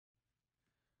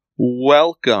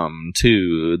Welcome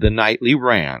to the Nightly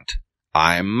Rant.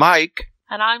 I'm Mike.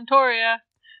 And I'm Torya.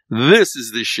 This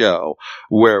is the show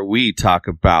where we talk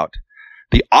about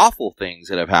the awful things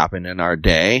that have happened in our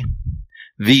day,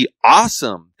 the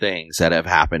awesome things that have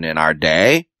happened in our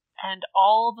day, and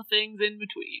all the things in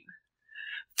between.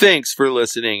 Thanks for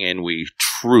listening, and we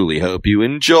truly hope you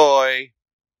enjoy.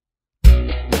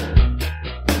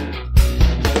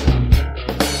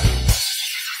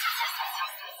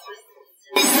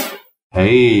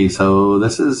 Hey, so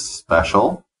this is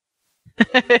special.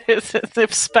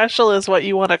 If special is what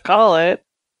you want to call it.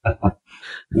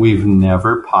 We've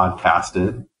never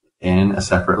podcasted in a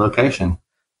separate location.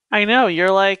 I know, you're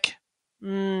like,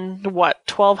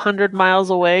 1,200 miles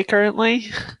away currently?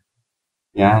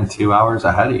 Yeah, and 2 hours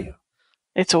ahead of you.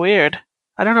 It's weird.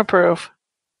 I don't approve.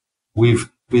 We've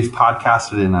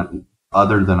podcasted in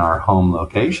other than our home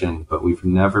location, but we've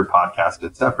never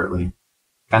podcasted separately.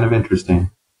 Kind of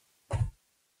interesting.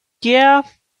 Yeah,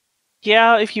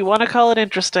 if you want to call it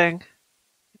interesting.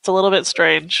 It's a little bit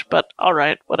strange, but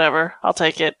alright, whatever. I'll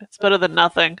take it. It's better than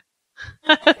nothing.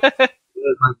 It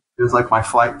was like my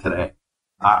flight today.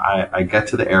 I get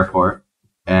to the airport,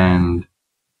 and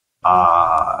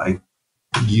I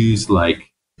use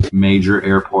like major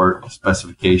airport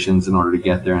specifications in order to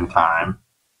get there in time.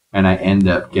 And I end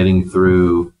up getting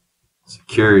through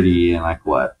security in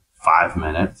 5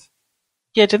 minutes.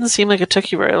 Yeah, it didn't seem like it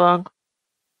took you very long.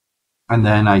 And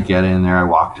then I get in there, I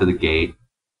walk to the gate,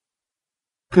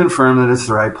 confirm that it's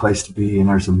the right place to be, and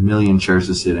there's a million chairs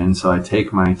to sit in. So I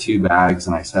take my 2 bags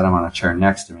and I set them on a chair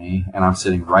next to me, and I'm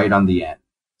sitting right on the end.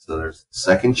 So there's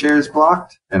second chair is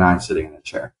blocked, and I'm sitting in the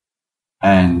chair.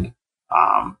 And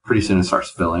pretty soon it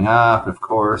starts filling up, of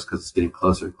course, because it's getting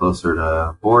closer and closer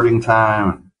to boarding time,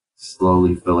 and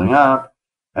slowly filling up.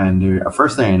 And the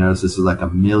first thing I notice is like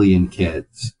 1 million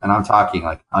kids, and I'm talking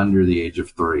like under the age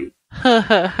of 3.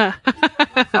 Not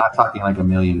talking like 1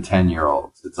 million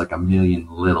 10-year-olds. It's like 1 million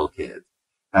little kids.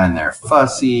 And they're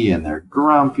fussy and they're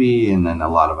grumpy. And then a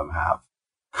lot of them have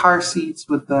car seats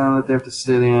with them that they have to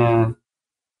sit in.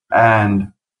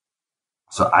 And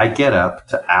so I get up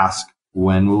to ask,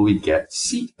 when will we get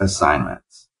seat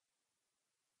assignments?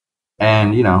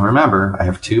 And, remember, I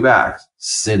have 2 bags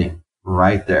sitting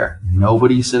right there.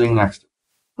 Nobody sitting next to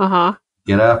me. Uh-huh.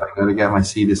 Get up. I go to get my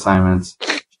seat assignments.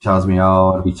 Tells me,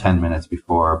 it'll be 10 minutes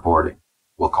before boarding.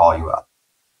 We'll call you up.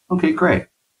 Okay, great.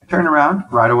 I turn around.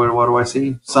 Right away, what do I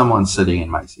see? Someone sitting in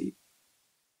my seat.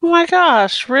 Oh my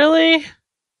gosh, really?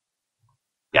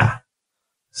 Yeah.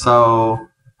 So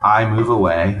I move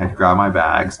away. I grab my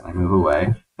bags and I move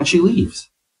away. And she leaves.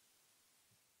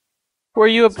 Were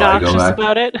you obnoxious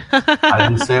about it? I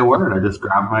didn't say a word. I just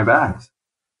grabbed my bags.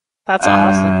 That's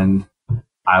awesome. And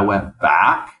I went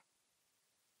back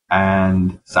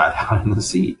and sat down in the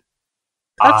seat.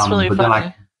 That's really but funny.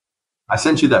 Then I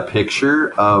sent you that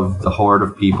picture of the horde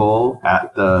of people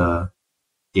at the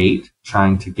gate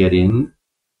trying to get in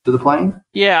to the plane.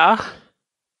 Yeah.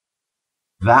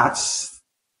 That's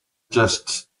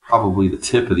just probably the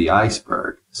tip of the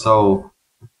iceberg. So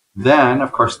then,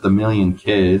 of course, the 1 million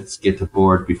kids get to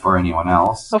board before anyone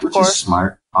else, which is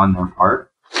smart on their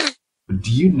part. But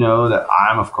do you know that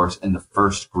I'm, of course, in the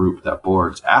first group that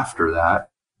boards after that?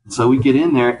 So we get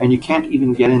in there, and you can't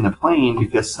even get in the plane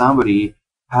because somebody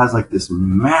has this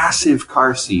massive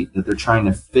car seat that they're trying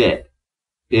to fit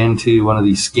into one of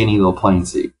these skinny little plane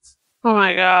seats. Oh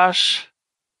my gosh.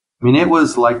 I mean, it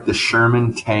was like the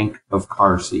Sherman tank of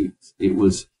car seats. It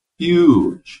was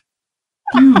huge.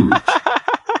 Huge.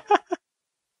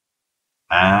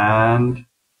 And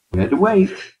we had to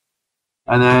wait.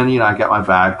 And then, I get my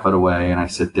bag put away, and I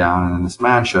sit down, and then this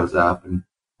man shows up, and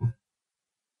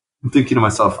I'm thinking to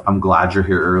myself, I'm glad you're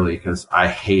here early because I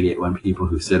hate it when people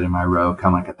who sit in my row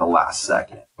come at the last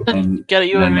second and get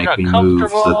you then make me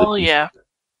move. So yeah.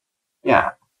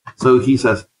 Yeah. So he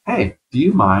says, hey, do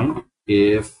you mind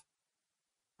if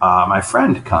my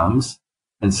friend comes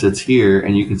and sits here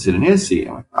and you can sit in his seat?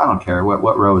 I'm like, I don't care.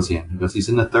 What row is he in? He goes, he's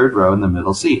in the 3rd row in the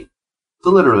middle seat.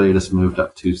 So literally I just moved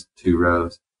up two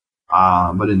rows.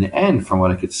 But in the end, from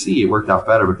what I could see, it worked out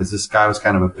better because this guy was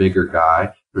kind of a bigger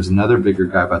guy. There was another bigger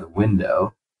guy by the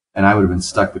window, and I would have been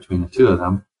stuck between the 2 of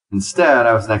them. Instead,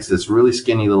 I was next to this really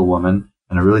skinny little woman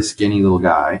and a really skinny little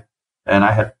guy, and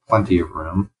I had plenty of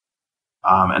room.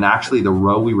 And actually, the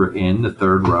row we were in, the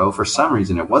 3rd row, for some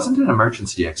reason, it wasn't an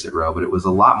emergency exit row, but it was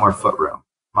a lot more foot room,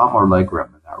 a lot more leg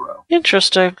room in that row.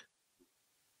 Interesting.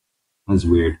 It was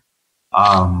weird.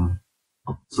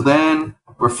 So then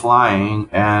we're flying,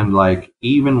 and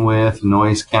even with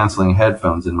noise-canceling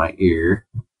headphones in my ear,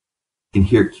 I can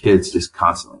hear kids just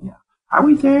constantly yell, are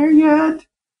we there yet?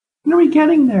 When are we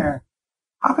getting there?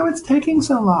 how come it's taking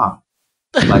so long?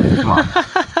 Like, come on.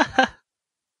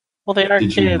 Well, they are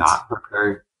Did kids. you not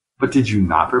prepare? But did you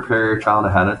not prepare your child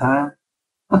ahead of time?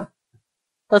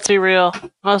 Let's be real.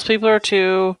 Most people are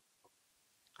too,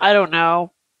 I don't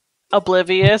know,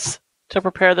 oblivious to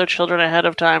prepare their children ahead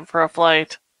of time for a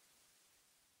flight.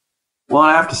 Well,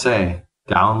 I have to say,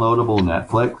 downloadable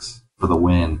Netflix for the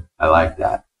win. I like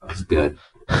that. That was good.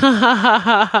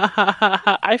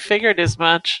 I figured as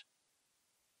much.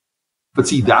 But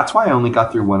see, that's why I only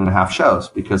got through 1.5 shows,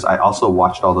 because I also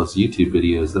watched all those YouTube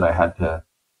videos that I had to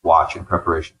watch in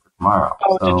preparation for tomorrow.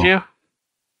 Oh, So, did you?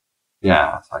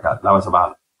 yeah, so that was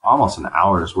about almost an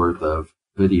hour's worth of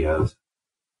videos.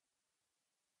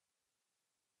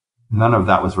 None of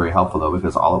that was very helpful though,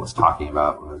 because all it was talking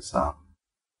about was the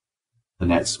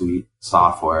NetSuite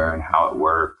software and how it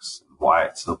works, and why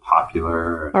it's so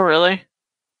popular. And, Oh, really?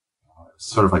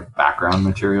 sort of like background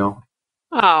material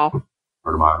Oh,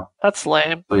 for tomorrow. that's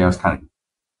lame. So yeah, it was kind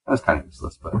of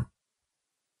useless, but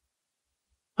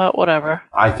Whatever.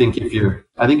 I think if you're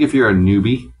a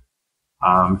newbie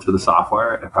to the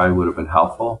software, it probably would have been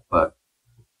helpful, but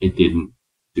it didn't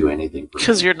do anything for me.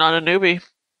 Because you're not a newbie.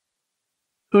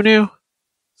 Who knew?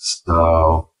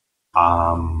 So,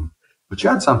 but you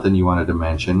had something you wanted to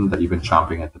mention that you've been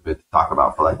chomping at the bit to talk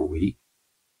about for like a week.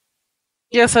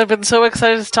 Yes, I've been so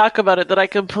excited to talk about it that I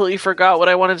completely forgot what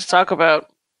I wanted to talk about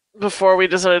before we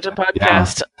decided to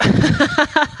podcast.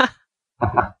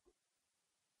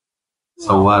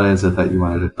 So what is it that you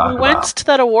wanted to talk We went about? to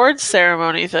that awards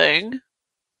ceremony thing,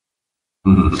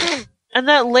 Mhm. and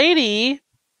that lady...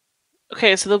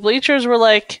 Okay, so the bleachers were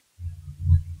like,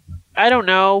 I don't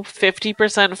know,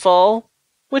 50% full,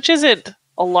 which isn't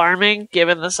alarming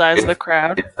given the size of the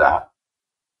crowd. If that.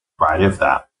 Right, if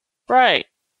that. Right.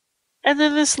 And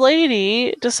then this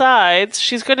lady decides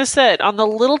she's going to sit on the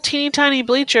little teeny tiny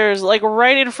bleachers, like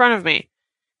right in front of me.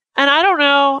 And I don't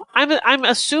know, I'm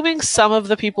assuming some of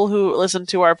the people who listen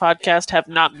to our podcast have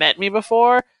not met me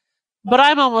before, but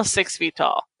I'm almost 6 feet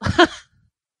tall.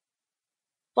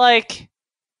 Like,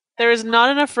 there is not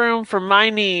enough room for my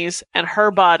knees and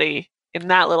her body in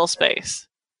that little space.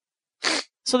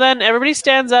 So then everybody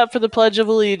stands up for the Pledge of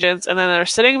Allegiance, and then they're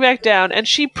sitting back down, and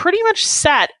she pretty much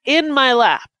sat in my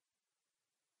lap. I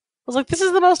was like, this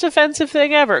is the most offensive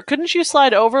thing ever. Couldn't you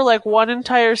slide over like one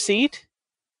entire seat?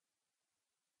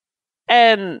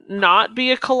 And not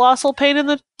be a colossal pain in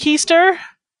the keister?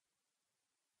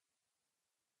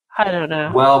 I don't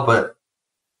know. Well, but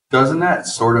doesn't that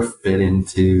sort of fit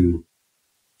into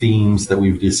themes that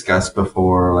we've discussed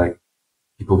before, like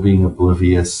people being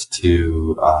oblivious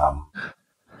to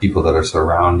people that are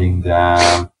surrounding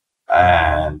them,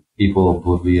 and people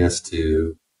oblivious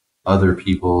to other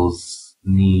people's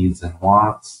needs and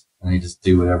wants, and they just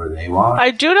do whatever they want?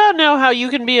 I do not know how you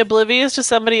can be oblivious to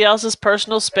somebody else's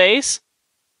personal space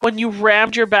when you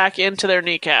rammed your back into their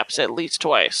kneecaps at least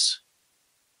twice.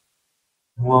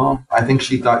 Well, I think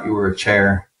she thought you were a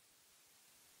chair.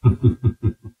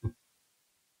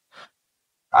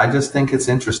 I just think it's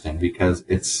interesting because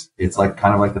it's like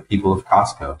kind of like the people of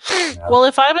Costco. You know? Well,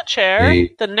 if I'm a chair,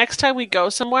 They- the next time we go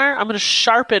somewhere, I'm going to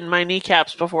sharpen my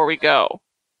kneecaps before we go.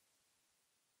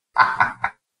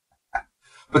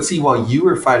 But see, while you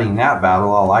were fighting that battle,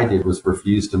 all I did was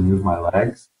refuse to move my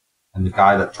legs, and the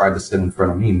guy that tried to sit in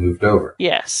front of me moved over.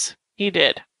 Yes, he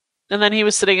did. And then he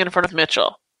was sitting in front of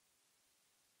Mitchell.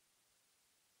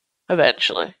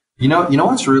 Eventually. You know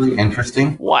what's really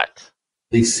interesting? What?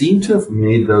 They seem to have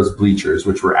made those bleachers,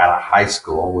 which were at a high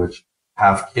school, which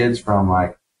have kids from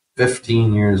like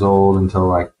 15 years old until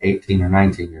like 18 or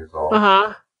 19 years old.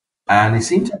 Uh-huh. And they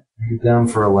seem to have made them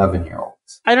for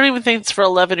 11-year-olds. I don't even think it's for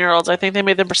 11-year-olds. I think they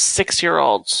made them for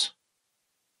 6-year-olds.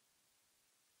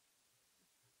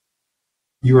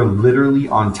 You are literally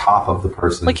on top of the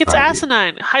person. Like, in it's front of you.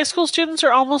 asinine. High school students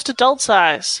are almost adult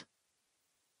size.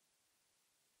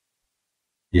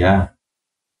 Yeah.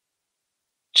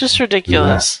 Just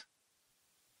ridiculous.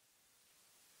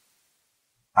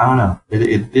 I don't know.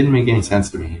 It didn't make any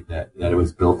sense to me that it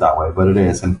was built that way, but it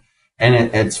is. And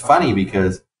it's funny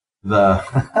because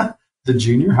the the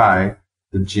junior high,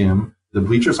 the gym, the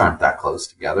bleachers aren't that close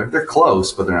together. They're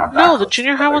close, but they're not that No, close the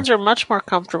junior high together. ones are much more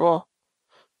comfortable.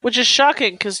 Which is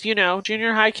shocking, because, you know,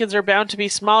 junior high kids are bound to be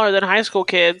smaller than high school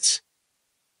kids.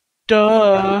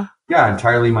 Duh. Yeah,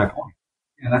 entirely my point.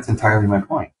 Yeah, that's entirely my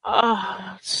point.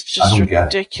 Oh, it's I just don't get it.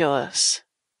 ridiculous.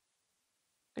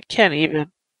 I can't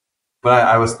even. But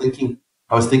I was thinking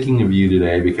of you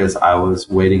today because I was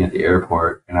waiting at the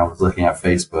airport and I was looking at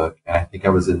Facebook, and I think I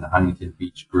was in the Huntington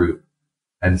Beach group,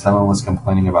 and someone was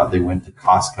complaining about they went to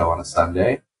Costco on a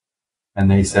Sunday,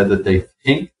 and they said that they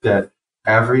think that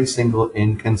every single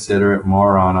inconsiderate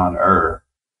moron on earth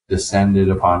descended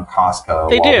upon Costco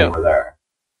They while do. they were there.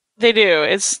 They do.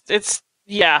 It's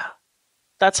yeah.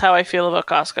 That's how I feel about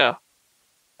Costco.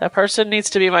 That person needs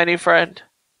to be my new friend.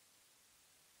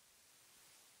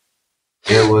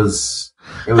 It was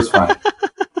funny.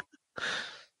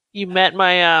 You met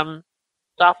my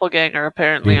doppelganger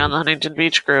apparently on the Huntington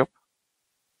Beach group.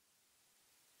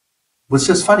 It was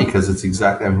just funny because it's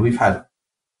exactly. I mean, we've had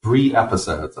 3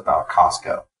 episodes about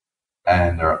Costco,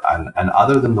 and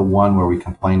other than the one where we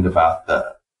complained about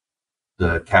the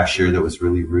cashier that was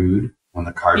really rude when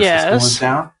the card system was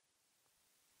down,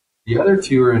 the other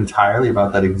 2 are entirely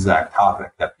about that exact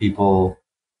topic. That people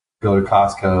go to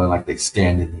Costco and like they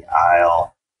stand in the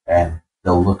aisle and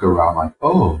they'll look around like,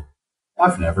 "Oh,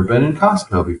 I've never been in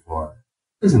Costco before.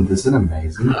 Isn't this an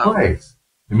amazing place?"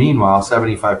 And meanwhile,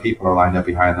 75 people are lined up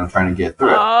behind them trying to get through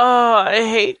it. Oh, I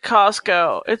hate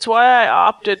Costco. It's why I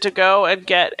opted to go and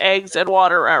get eggs and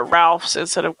water at Ralph's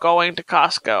instead of going to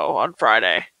Costco on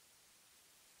Friday.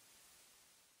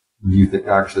 You think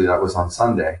actually that was on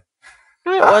Sunday?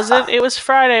 No, it wasn't. It was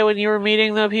Friday when you were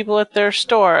meeting the people at their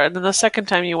store, and then the second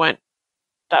time you went,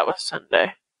 that was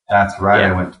Sunday. That's right.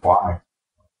 Yeah. I went twice.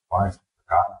 I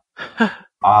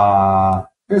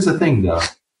forgot. Here's the thing, though.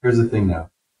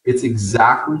 It's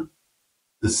exactly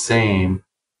the same.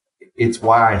 It's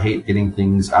why I hate getting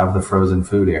things out of the frozen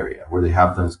food area where they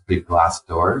have those big glass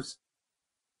doors.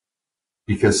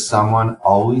 Because someone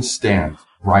always stands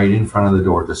right in front of the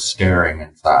door just staring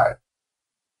inside.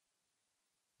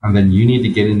 And then you need to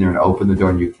get in there and open the door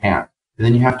and you can't. And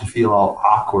then you have to feel all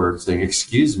awkward saying,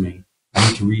 "Excuse me, I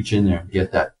need to reach in there and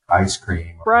get that ice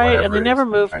cream." Right, and they never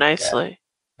move nicely.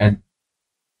 And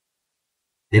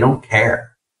they don't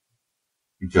care.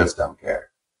 You just don't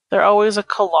care. They're always a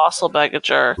colossal bag of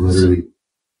jerks. Literally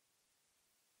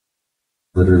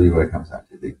what it comes down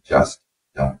to. They just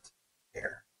don't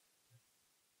care.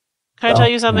 Can I tell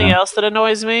you something else that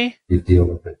annoys me? You deal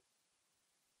with it.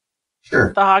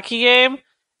 Sure. The hockey game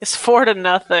is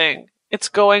 4-0. It's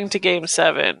going to Game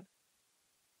 7.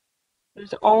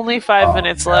 There's only 5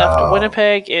 minutes left.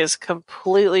 Winnipeg is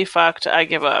completely fucked. I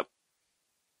give up.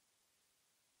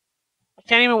 I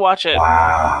can't even watch it.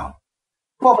 Wow.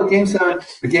 Well, but Game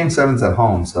 7's at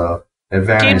home, so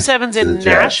advantage. Game 7's in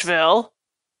Nashville.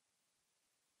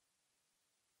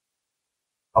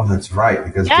 Oh, that's right,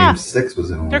 because Game 6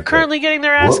 was in Winnipeg. They're currently getting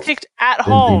their ass kicked at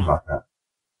home. Think about that.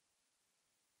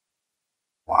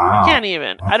 Wow. I can't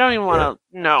even. I don't even want to.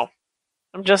 No.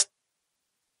 I'm just.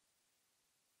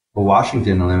 Well,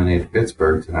 Washington eliminated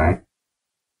Pittsburgh tonight.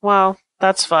 Well,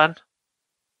 that's fun.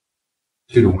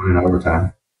 2-1 in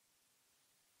overtime.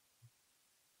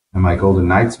 And my Golden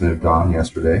Knights moved on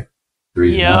yesterday.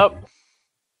 3-0. Yep.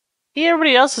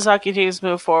 Everybody else's hockey teams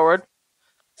move forward.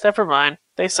 Except for mine.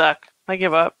 They suck. I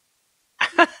give up.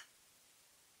 That's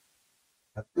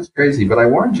just crazy, but I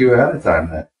warned you ahead of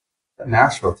time that the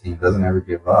Nashville team doesn't ever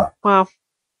give up. Well,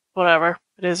 whatever.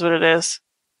 It is what it is.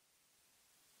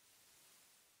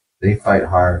 They fight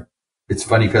hard. It's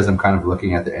funny because I'm kind of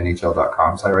looking at the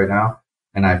NHL.com site right now,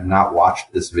 and I've not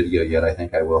watched this video yet. I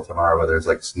think I will tomorrow, where there's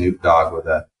like Snoop Dogg with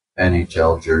a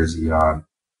NHL jersey on,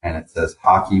 and it says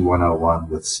Hockey 101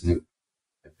 with Snoop.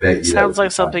 I bet you sounds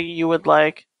like something you would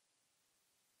like.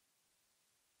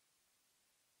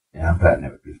 Yeah, I'm betting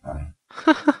it would be funny.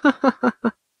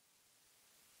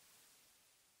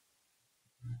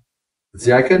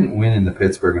 See, I couldn't win in the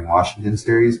Pittsburgh and Washington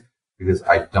series because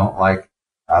I don't like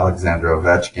Alexander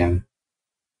Ovechkin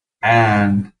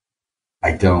and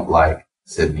I don't like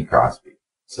Sidney Crosby.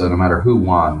 So no matter who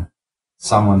won,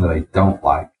 someone that I don't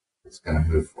like is going to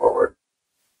move forward.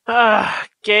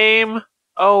 Game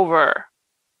over.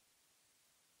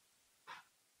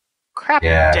 Crap,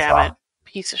 damn it.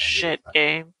 Piece of shit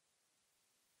game.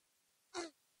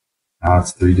 Now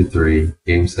it's 3-3,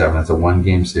 Game 7. It's a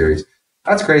 1-game series.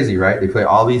 That's crazy, right? They play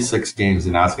all these 6 games,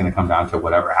 and now it's going to come down to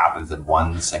whatever happens in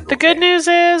one single The good news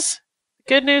is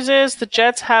the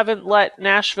Jets haven't let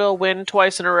Nashville win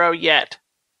twice in a row yet.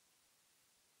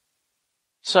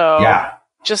 So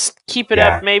just keep it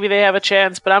up. Maybe they have a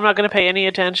chance, but I'm not going to pay any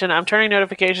attention. I'm turning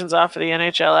notifications off of the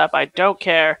NHL app. I don't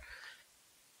care.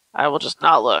 I will just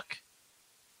not look.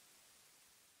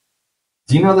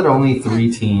 Do you know that only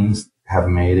 3 teams have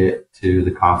made it to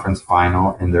the conference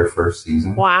final in their first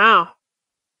season? Wow.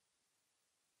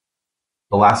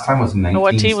 The last time was 1968.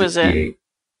 What team was it?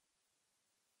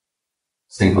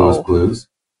 St. Louis Blues.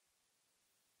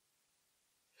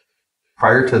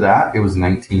 Prior to that, it was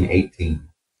 1918.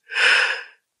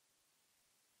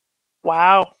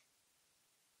 Wow.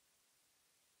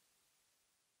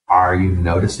 Are you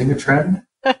noticing a trend?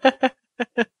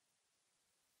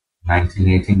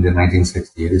 1918 to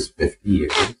 1968 is 50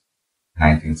 years.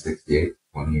 1968 to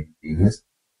 2018 is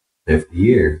 50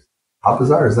 years. How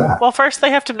bizarre is that? Well, first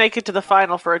they have to make it to the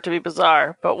final for it to be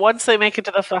bizarre. But once they make it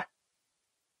to the final...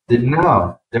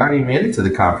 No, they already made it to the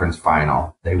conference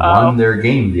final. They won their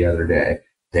game the other day.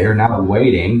 They're now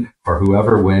waiting for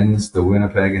whoever wins the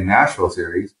Winnipeg and Nashville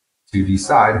series to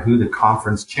decide who the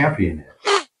conference champion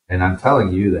is. And I'm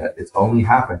telling you that it's only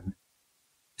happened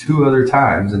 2 other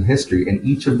times in history, and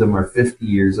each of them are 50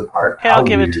 years apart. Okay, I'll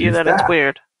give it to you that it's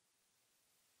weird.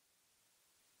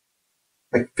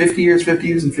 Like 50 years, 50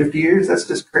 years, and 50 years? That's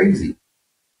just crazy.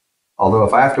 Although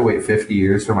if I have to wait 50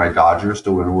 years for my Dodgers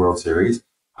to win a World Series,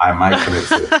 I might commit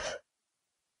suicide.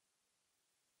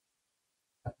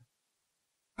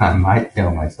 I might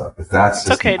kill myself. If that's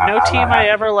just okay. No team I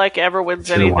ever like ever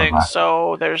wins anything,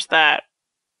 so there's that.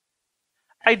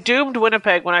 I doomed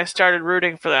Winnipeg when I started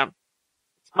rooting for them.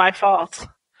 It's my fault.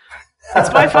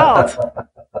 It's my fault.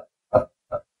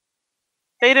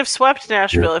 They'd have swept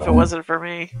Nashville if it wasn't for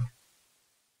me.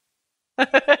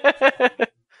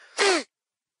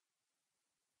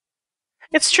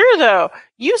 It's true, though.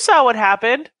 You saw what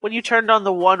happened when you turned on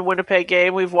the one Winnipeg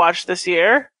game we've watched this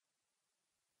year.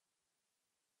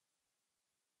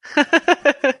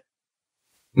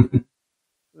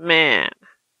 Man.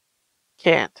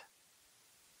 Can't.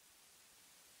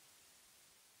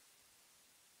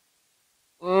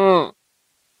 It's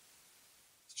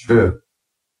true.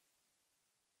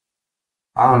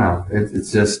 I don't know.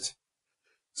 It's just...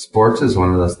 Sports is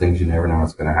one of those things you never know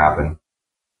what's going to happen.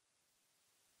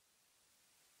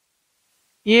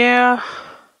 Yeah,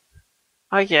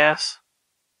 I guess.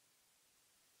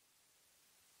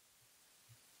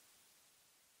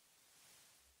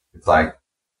 It's like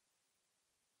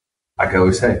I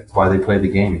always say, it's why they play the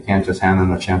game. You can't just hand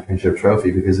them a championship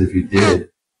trophy, because if you did,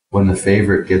 when the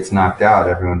favorite gets knocked out,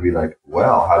 everyone would be like,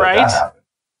 well, how did that happen?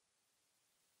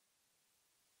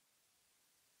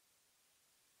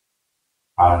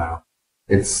 I don't know.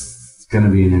 It's going to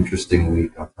be an interesting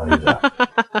week, I'll tell you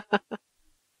that.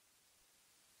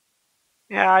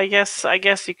 Yeah, I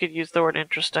guess you could use the word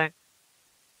interesting.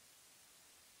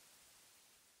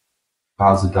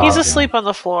 How's the dog? He's asleep on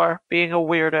the floor, being a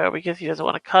weirdo because he doesn't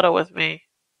want to cuddle with me.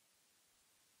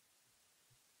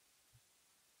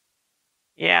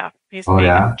 Yeah, he's being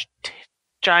a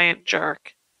giant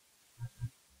jerk.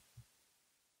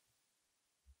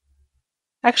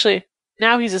 Actually,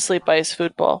 now he's asleep by his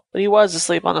food bowl, but he was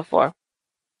asleep on the floor.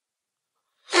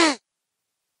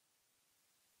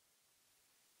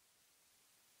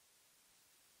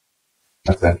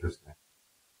 That's interesting.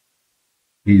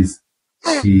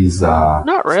 He's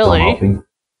not really. Still moping.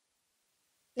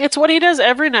 It's what he does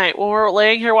every night when we're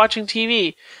laying here watching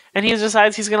TV, and he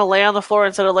decides he's going to lay on the floor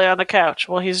instead of lay on the couch.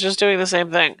 Well, he's just doing the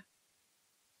same thing.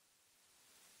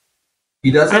 He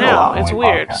does it a lot. It's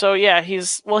weird. Podcast. So yeah,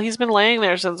 he's been laying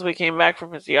there since we came back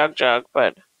from his yog jog,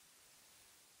 but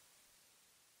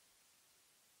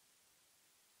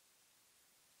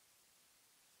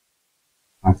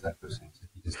that's interesting. So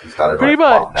he just decided to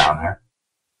pop down there.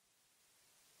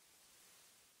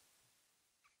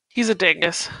 He's a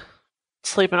dingus.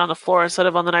 Sleeping on the floor instead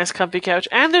of on the nice comfy couch.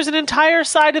 And there's an entire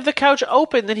side of the couch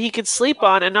open that he could sleep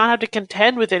on and not have to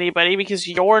contend with anybody because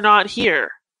you're not here.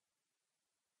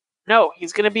 No,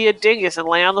 he's going to be a dingus and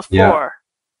lay on the floor.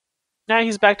 Yeah. Now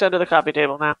he's back under the coffee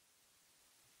table now.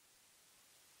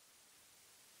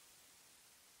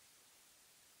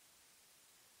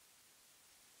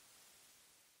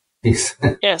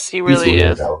 Yes, he really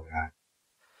is.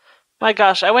 My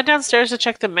gosh, I went downstairs to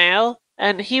check the mail,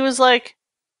 and he was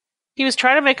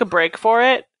trying to make a break for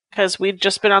it because we'd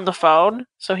just been on the phone,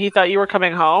 so he thought you were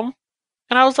coming home.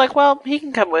 And I was like, well, he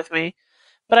can come with me.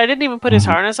 But I didn't even put his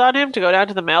harness on him to go down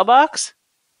to the mailbox.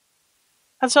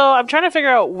 And so I'm trying to figure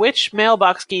out which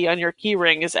mailbox key on your key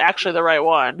ring is actually the right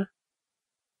one.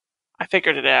 I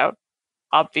figured it out,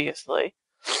 obviously.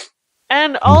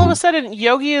 And all of a sudden,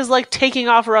 Yogi is taking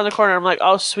off around the corner. I'm like,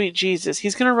 oh, sweet Jesus.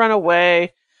 He's going to run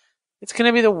away. It's going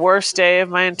to be the worst day of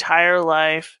my entire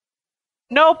life.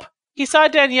 Nope. He saw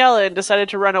Daniela and decided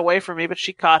to run away from me, but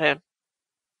she caught him.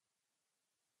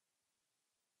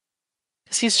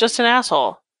 Because he's just an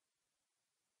asshole.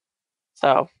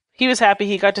 So, he was happy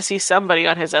he got to see somebody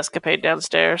on his escapade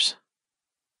downstairs.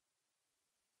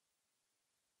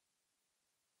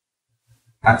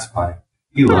 That's fine.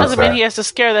 That doesn't mean he has to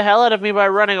scare the hell out of me by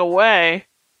running away.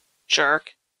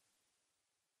 Jerk.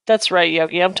 That's right,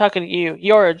 Yogi. I'm talking to you.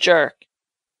 You're a jerk.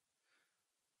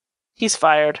 He's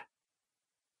fired.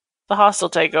 The hostile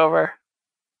takeover.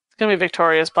 It's going to be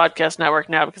Victoria's podcast network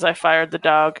now because I fired the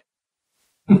dog.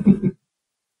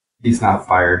 He's not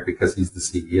fired because he's the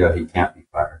CEO. He can't be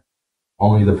fired.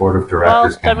 Only the board of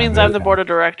directors Well, can that means I'm remove the him. board of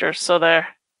directors, so there.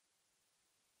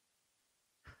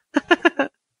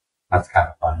 That's kind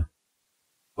of fun.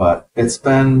 But it's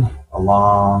been a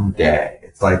long day.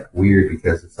 It's like weird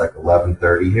because it's like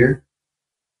 11:30 here.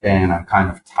 And I'm kind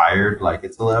of tired, like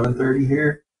it's 11:30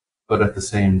 here. But at the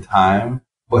same time,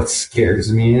 what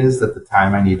scares me is that the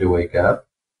time I need to wake up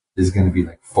is going to be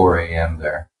like 4 a.m.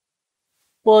 there.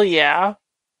 Well, yeah.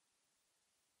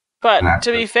 But And that's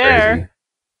to be just fair, crazy.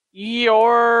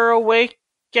 you're awake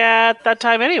at that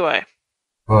time anyway.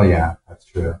 Well, yeah, that's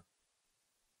true.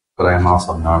 But I am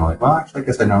also normally, well, actually, I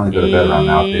guess I normally go to bed around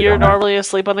now. You're normally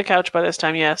asleep on the couch by this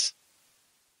time, yes.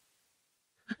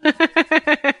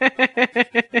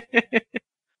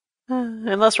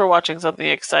 Unless we're watching something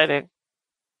exciting.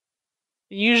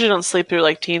 You usually don't sleep through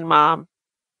like Teen Mom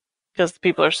because the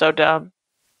people are so dumb.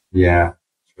 Yeah,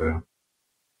 true.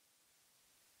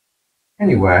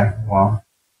 Anyway, well,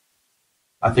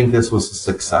 I think this was a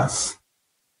success.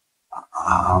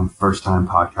 First time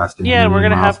podcasting. Yeah, and we're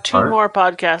going to have apart. 2 more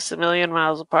podcasts a million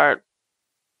miles apart.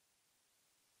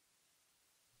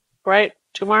 Right?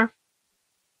 2 more?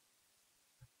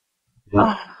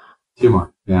 Yep. 2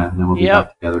 more. Yeah, and then we'll be Yep.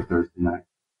 back together Thursday night.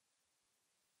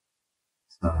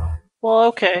 So, Well,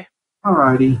 okay.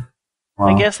 alrighty. Well,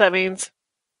 I guess that means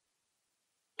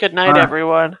good night, Alright.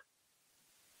 everyone.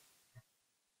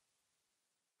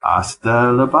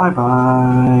 hasta la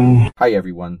bye-bye. Hi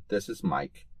everyone, this is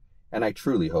Mike, and I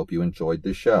truly hope you enjoyed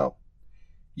this show.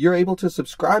 You're able to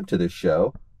subscribe to this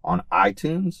show on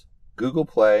iTunes, Google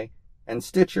Play, and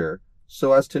Stitcher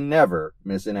so as to never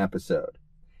miss an episode.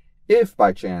 If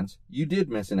by chance you did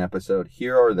miss an episode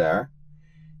here or there,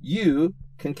 you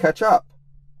can catch up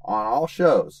on all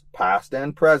shows, past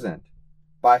and present,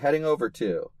 by heading over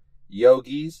to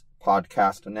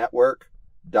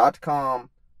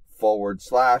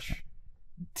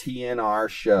yogispodcastnetwork.com/TNR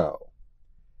show.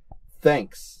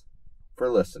 Thanks for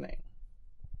listening.